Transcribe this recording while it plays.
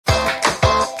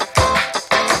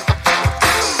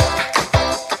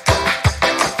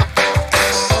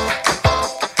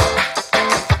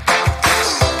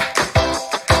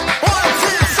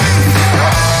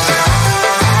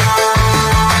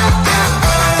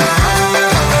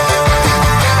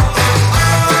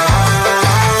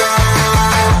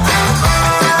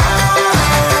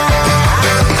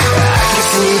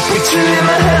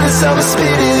I was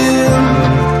spitting.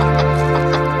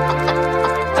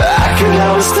 I could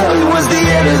always tell it was the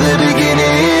end of the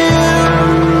beginning.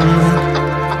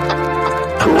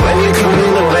 When you're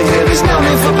coming over here, there's no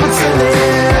need for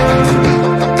pretending.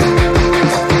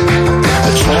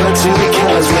 I'm trying to be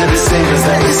careless with the signals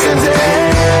that you're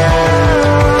sending.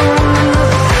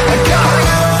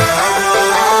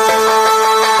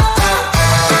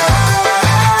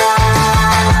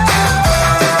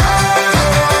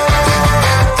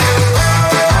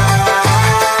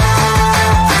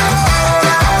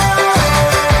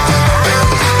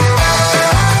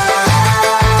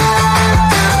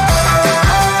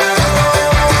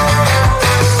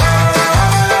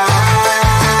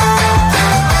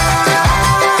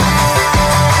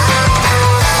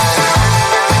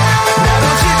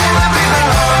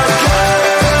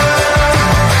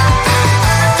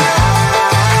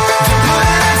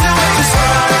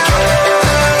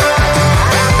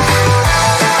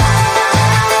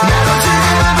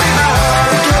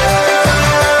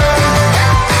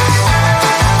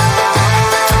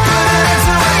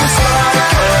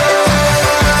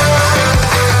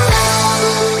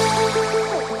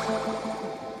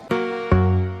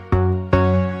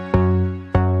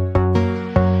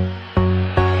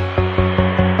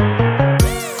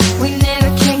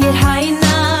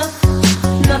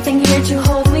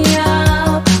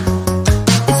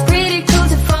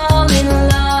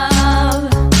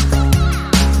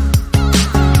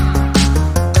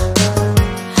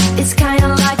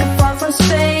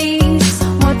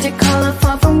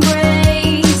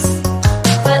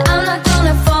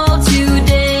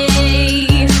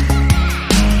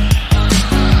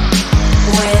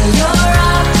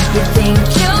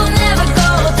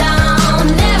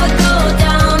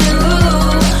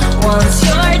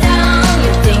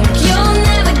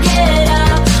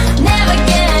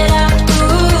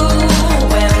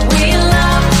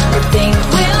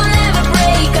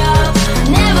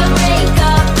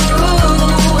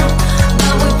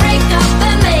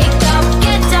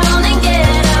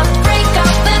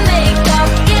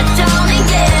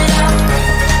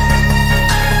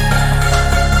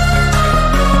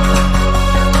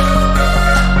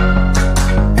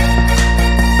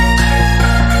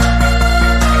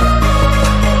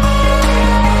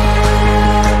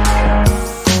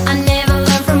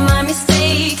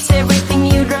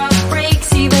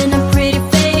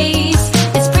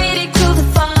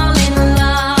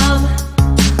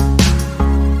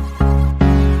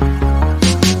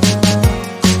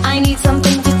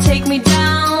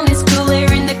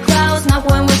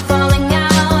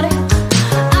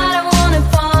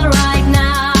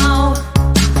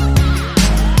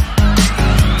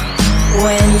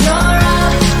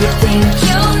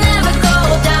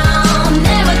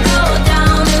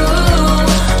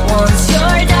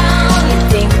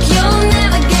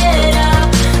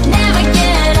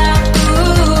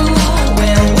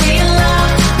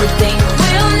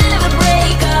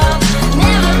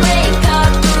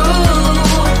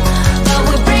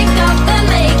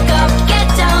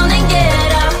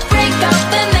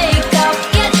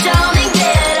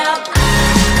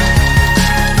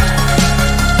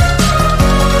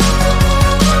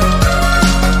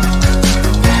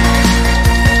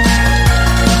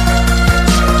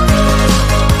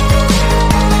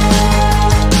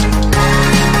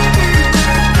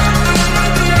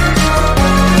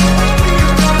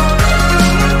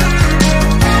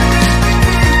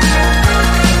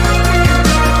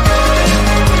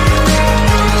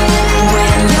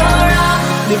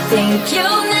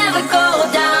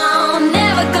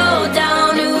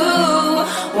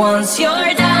 Once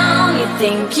you're down, you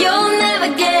think you'll never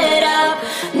get up,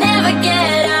 never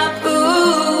get up.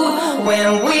 Ooh,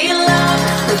 when we love,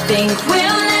 we think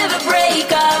we'll never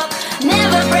break up,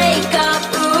 never break up.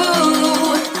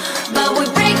 Ooh, but we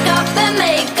break up and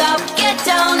make up, get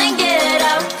down and get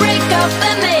up, break up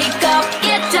and make up,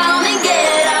 get down and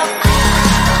get up.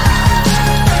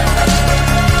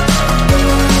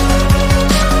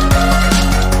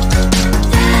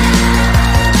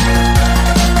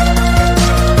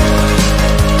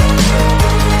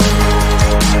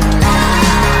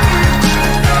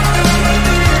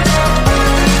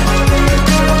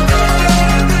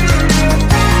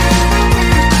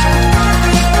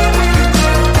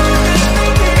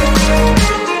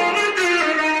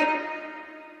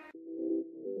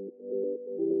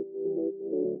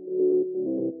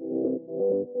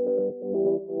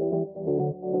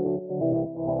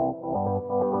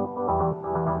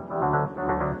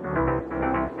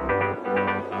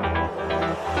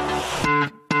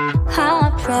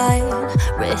 pride,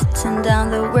 written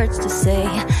down the words to say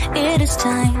it is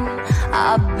time.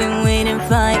 I've been waiting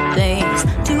 5 days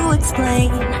to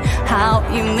explain how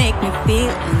you make me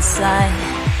feel inside.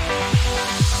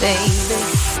 Baby,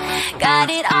 got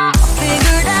it all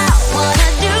figured out, wanna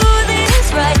do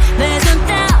this right. There's no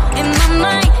doubt in my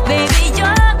mind, baby,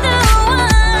 you're the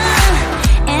one.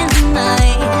 And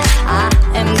tonight, I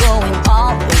am going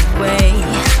all the way.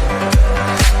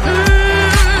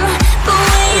 The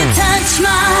way you touch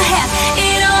my hair,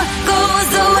 it all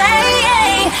goes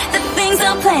away. The things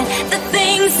I planned, the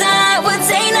things I would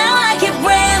say, now I keep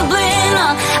rambling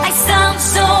on. I sound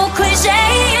so cliche.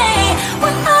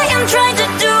 What I am trying to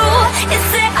do is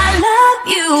say I love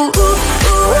you. Ooh,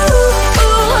 ooh, ooh,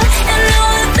 ooh. And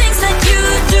all the things that you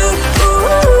do. Ooh,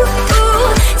 ooh, ooh.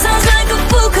 Sounds like a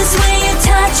fool, 'cause when you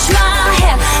touch my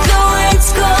hair, the words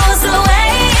goes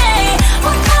away.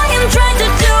 What I am trying to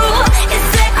do is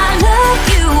say I love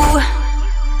you.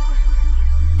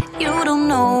 You don't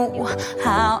know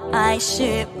how I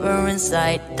shiver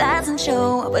inside. Doesn't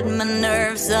show, but my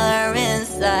nerves are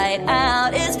inside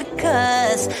out. It's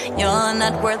because you're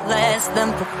not worth less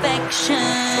than perfection.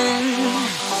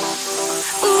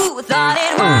 Ooh, thought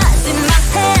it was in my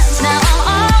hands, now I'm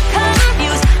all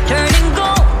confused. Turning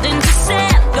gold into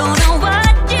sand, don't know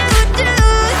what you do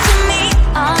to me.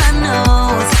 All I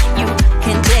know is you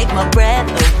can take my breath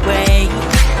away.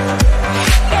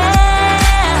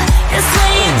 Yeah, 'cause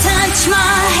when you touch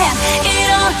my hair, it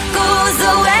all goes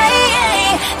away.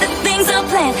 The things I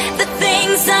planned, the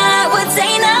things I would say,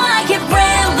 now I keep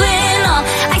rambling on.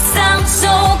 I sound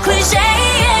so cliche.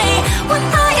 What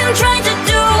I am trying to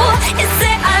do is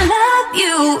say I love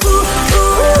you. Ooh,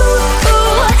 ooh,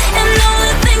 ooh. And all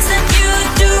the things that you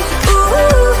do. Ooh,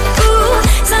 ooh.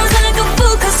 Sounds like a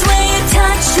fool, 'cause when you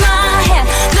touch my hair,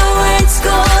 the words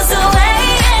goes away.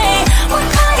 What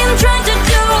I am trying to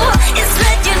do is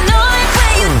let you know it.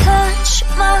 When you touch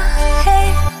my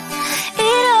hair,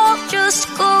 it all just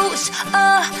goes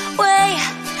away.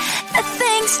 The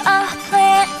things I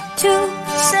plan to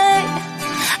say,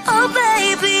 oh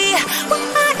baby, what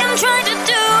I am trying to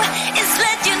do is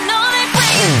let you know that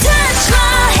when you touch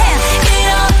my hair, it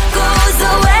all goes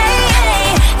away.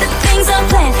 The things I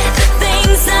plan, the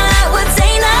things I would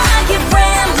say, now I keep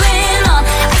rambling on.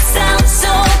 I sound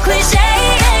so cliche.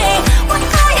 What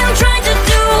I am trying to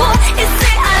do is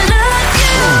say I love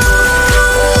you.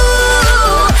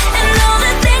 And all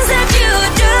the things that you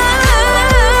do,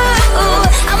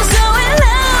 I'm so in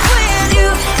love with you.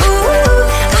 Ooh,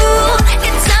 ooh.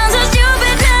 It sounds so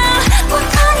stupid now. What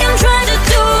I am trying to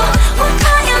do, what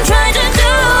I am trying to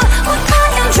do, what I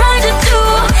am trying to do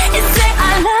is say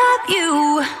I love you.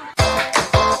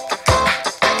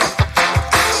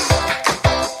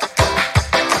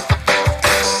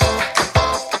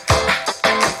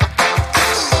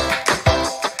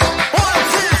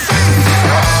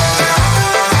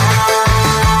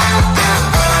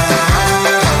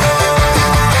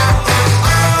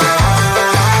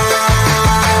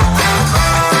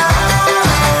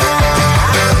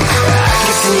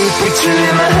 Picture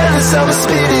in my head as I was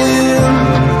speeding.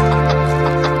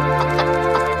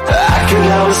 I could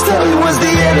always tell it was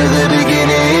the end of the beginning.